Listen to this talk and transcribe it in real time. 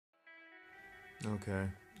Okay.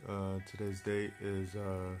 Today's date is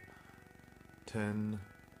 10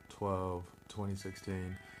 12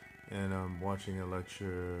 2016, and I'm watching a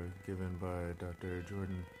lecture given by Dr.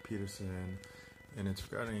 Jordan Peterson, and it's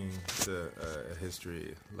regarding the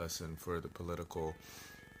history lesson for the political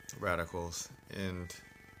radicals. And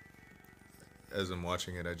as I'm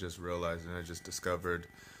watching it, I just realized and I just discovered,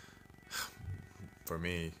 for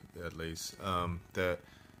me at least, that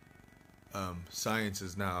science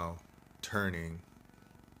is now turning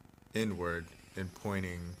inward and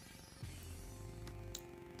pointing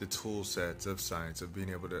the tool sets of science, of being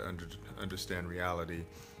able to understand reality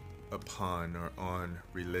upon or on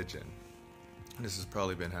religion. This has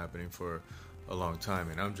probably been happening for a long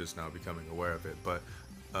time, and I'm just now becoming aware of it. But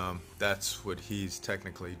that's what he's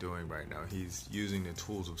technically doing right now. He's using the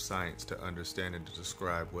tools of science to understand and to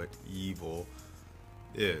describe what evil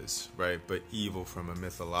is, right? But evil from a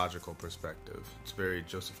mythological perspective. It's very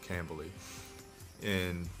Joseph Campbell-y.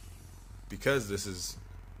 And because this is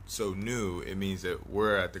so new, it means that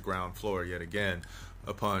we're at the ground floor yet again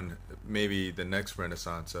upon maybe the next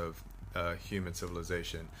renaissance of human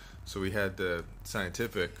civilization. So we had the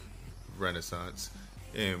scientific renaissance,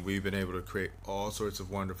 and we've been able to create all sorts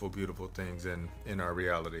of wonderful, beautiful things in our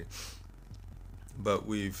reality. But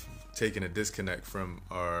we've taken a disconnect from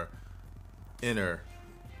our inner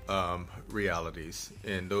realities,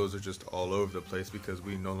 and those are just all over the place because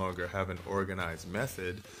we no longer have an organized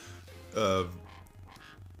method of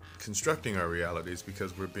constructing our realities,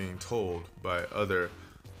 because we're being told by other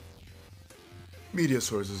media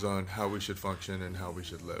sources on how we should function and how we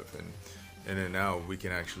should live. And then now we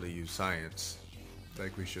can actually use science,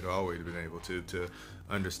 like we should always have been able to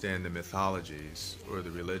understand the mythologies or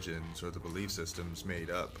the religions or the belief systems made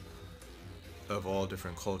up of all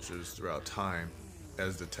different cultures throughout time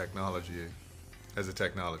as a technology.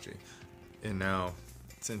 And now,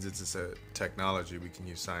 since it's a technology, we can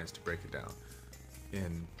use science to break it down.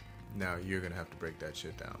 And now you're going to have to break that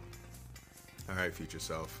shit down. All right, future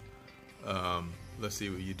self. Let's see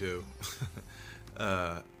what you do.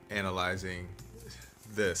 Analyzing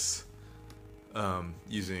this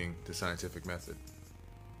using the scientific method.